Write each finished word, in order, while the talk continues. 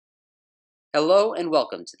Hello and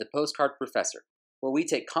welcome to the Postcard Professor, where we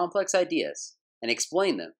take complex ideas and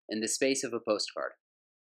explain them in the space of a postcard.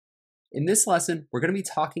 In this lesson, we're going to be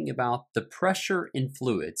talking about the pressure in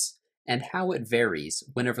fluids and how it varies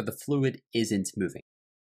whenever the fluid isn't moving.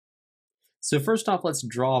 So first off, let's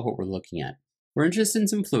draw what we're looking at. We're interested in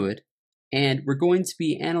some fluid, and we're going to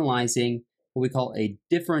be analyzing what we call a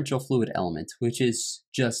differential fluid element, which is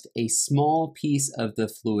just a small piece of the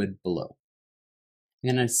fluid below.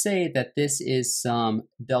 I'm going to say that this is some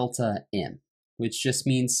delta M, which just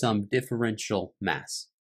means some differential mass.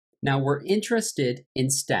 Now we're interested in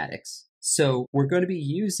statics, so we're going to be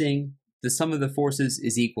using the sum of the forces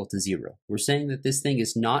is equal to 0. We're saying that this thing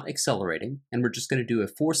is not accelerating, and we're just going to do a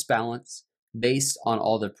force balance based on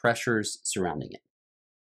all the pressures surrounding it.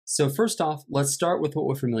 So first off, let's start with what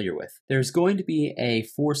we're familiar with. There's going to be a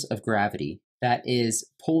force of gravity that is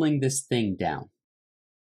pulling this thing down.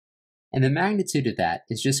 And the magnitude of that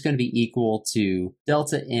is just going to be equal to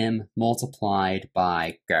delta M multiplied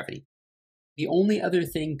by gravity. The only other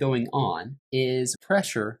thing going on is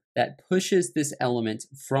pressure that pushes this element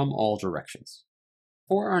from all directions.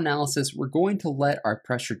 For our analysis, we're going to let our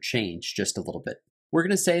pressure change just a little bit. We're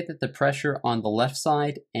going to say that the pressure on the left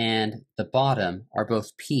side and the bottom are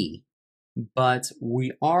both P, but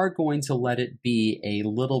we are going to let it be a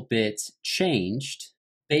little bit changed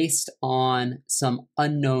based on some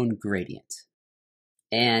unknown gradient.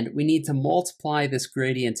 And we need to multiply this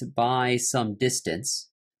gradient by some distance.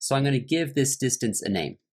 So I'm going to give this distance a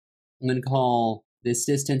name. I'm going to call this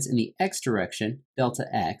distance in the x direction delta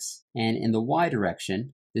x, and in the y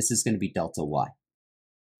direction, this is going to be delta y.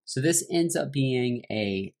 So this ends up being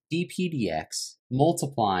a dp dx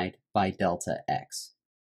multiplied by delta x.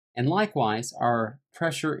 And likewise, our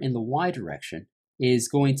pressure in the y direction is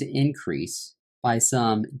going to increase by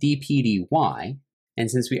some dp dy, and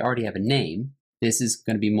since we already have a name, this is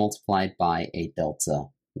going to be multiplied by a delta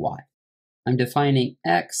y. I'm defining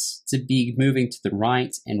x to be moving to the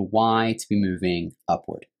right and y to be moving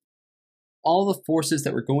upward. All the forces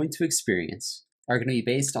that we're going to experience are going to be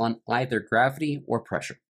based on either gravity or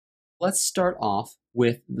pressure. Let's start off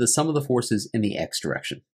with the sum of the forces in the x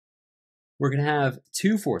direction. We're going to have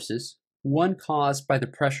two forces, one caused by the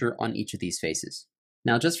pressure on each of these faces.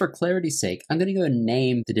 Now, just for clarity's sake, I'm going to go and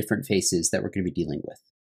name the different faces that we're going to be dealing with.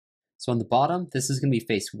 So on the bottom, this is going to be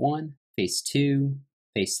face 1, face 2,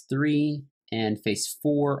 face 3, and face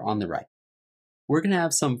 4 on the right. We're going to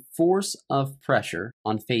have some force of pressure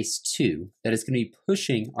on face 2 that is going to be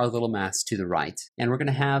pushing our little mass to the right, and we're going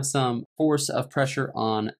to have some force of pressure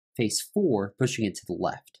on face 4 pushing it to the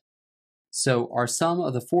left. So our sum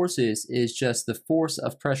of the forces is just the force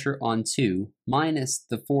of pressure on 2 minus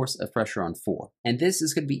the force of pressure on 4, and this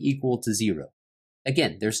is going to be equal to 0.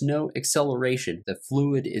 Again, there's no acceleration. The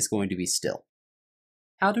fluid is going to be still.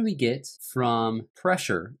 How do we get from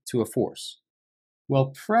pressure to a force?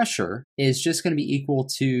 Well, pressure is just going to be equal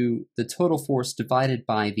to the total force divided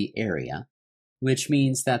by the area, which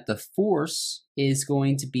means that the force is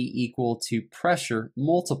going to be equal to pressure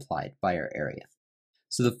multiplied by our area.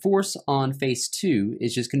 So the force on face 2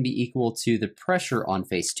 is just going to be equal to the pressure on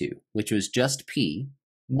face 2, which was just P,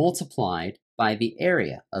 multiplied by the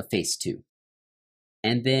area of face 2.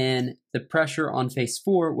 And then the pressure on face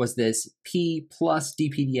 4 was this P plus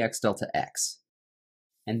dp dx delta x.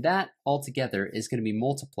 And that altogether is going to be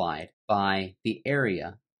multiplied by the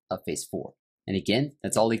area of face 4. And again,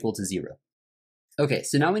 that's all equal to 0. Okay,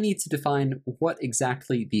 so now we need to define what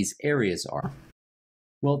exactly these areas are.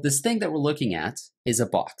 Well, this thing that we're looking at is a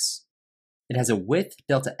box. It has a width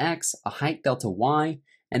delta x, a height delta y,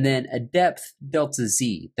 and then a depth delta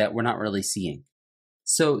z that we're not really seeing.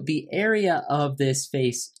 So the area of this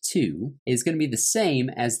face 2 is going to be the same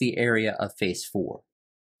as the area of face 4.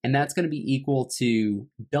 And that's going to be equal to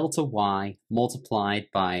delta y multiplied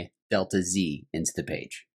by delta z into the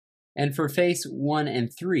page. And for face 1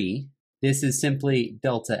 and 3, this is simply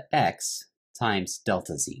delta x times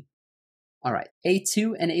delta z. All right,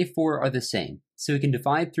 A2 and A4 are the same, so we can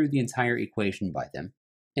divide through the entire equation by them.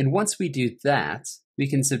 And once we do that, we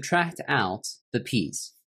can subtract out the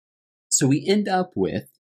p's. So we end up with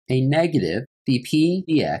a negative dp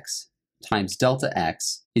dx times delta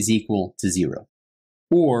x is equal to 0.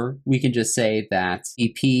 Or we can just say that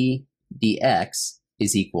dp dx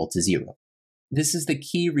is equal to 0. This is the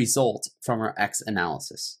key result from our x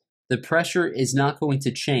analysis. The pressure is not going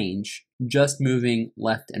to change, just moving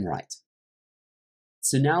left and right.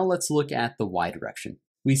 So now let's look at the y direction.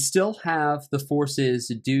 We still have the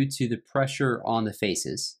forces due to the pressure on the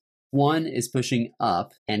faces. 1 is pushing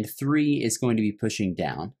up, and 3 is going to be pushing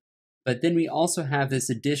down. But then we also have this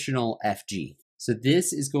additional Fg. So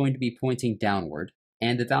this is going to be pointing downward,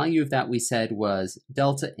 And the value of that we said was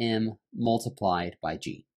delta M multiplied by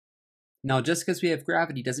G. Now, just because we have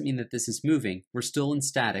gravity doesn't mean that this is moving. We're still in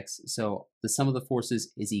statics, so the sum of the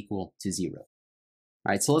forces is equal to 0. All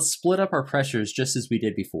right, so let's split up our pressures just as we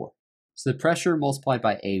did before. So the pressure multiplied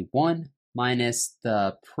by A1 minus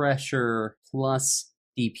the pressure plus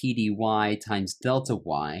dP dy times delta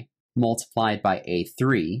y multiplied by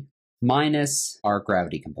A3 minus our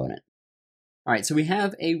gravity component. All right, so we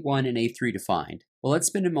have A1 and A3 defined. Well, let's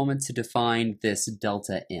spend a moment to define this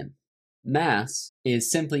delta M. Mass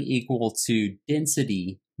is simply equal to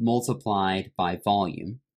density multiplied by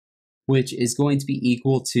volume, which is going to be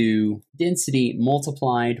equal to density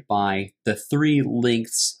multiplied by the 3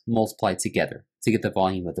 lengths multiplied together to get the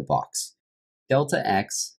volume of the box. Delta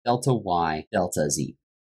X, delta Y, delta Z.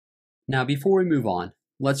 Now, before we move on,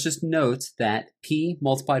 let's just note that P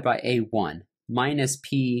multiplied by A1 minus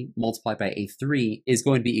P multiplied by A3 is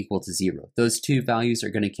going to be equal to 0. Those two values are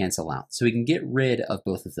going to cancel out, so we can get rid of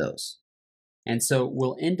both of those. And so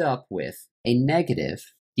we'll end up with a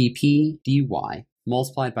negative dP dy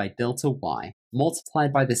multiplied by delta y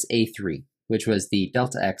multiplied by this A3, which was the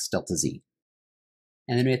delta x, delta z.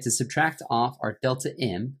 And then we have to subtract off our delta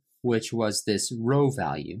m, which was this rho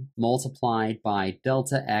value, multiplied by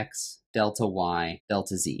delta x, delta y,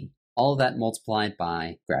 delta z. All of that multiplied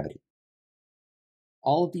by gravity.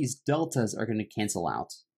 All of these deltas are going to cancel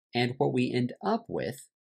out. And what we end up with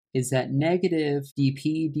is that negative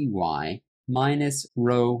dP dy minus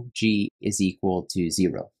rho g is equal to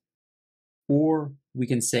 0. Or we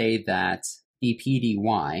can say that dP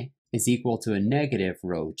dy is equal to a negative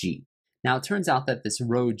rho g. Now it turns out that this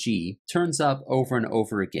rho g turns up over and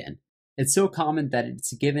over again. It's so common that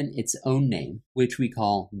it's given its own name, which we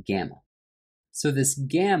call gamma. So this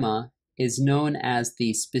gamma is known as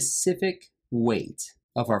the specific weight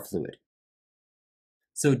of our fluid.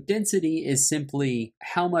 So density is simply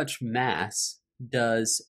how much mass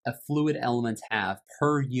does a fluid element have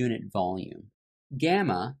per unit volume.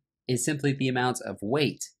 Gamma is simply the amount of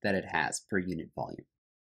weight that it has per unit volume.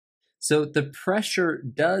 So the pressure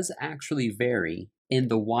does actually vary in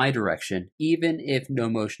the y direction, even if no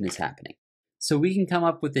motion is happening. So we can come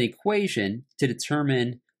up with an equation to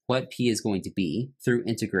determine what P is going to be through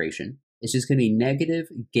integration. It's just going to be negative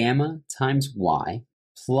gamma times y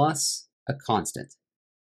plus a constant.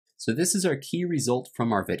 So this is our key result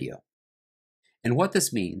from our video. And what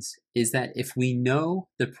this means is that if we know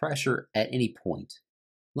the pressure at any point,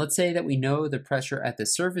 let's say that we know the pressure at the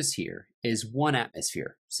surface here is 1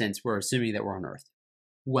 atmosphere, since we're assuming that we're on Earth.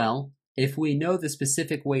 Well, if we know the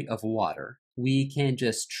specific weight of water, we can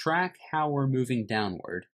just track how we're moving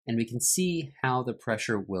downward, and we can see how the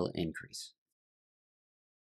pressure will increase.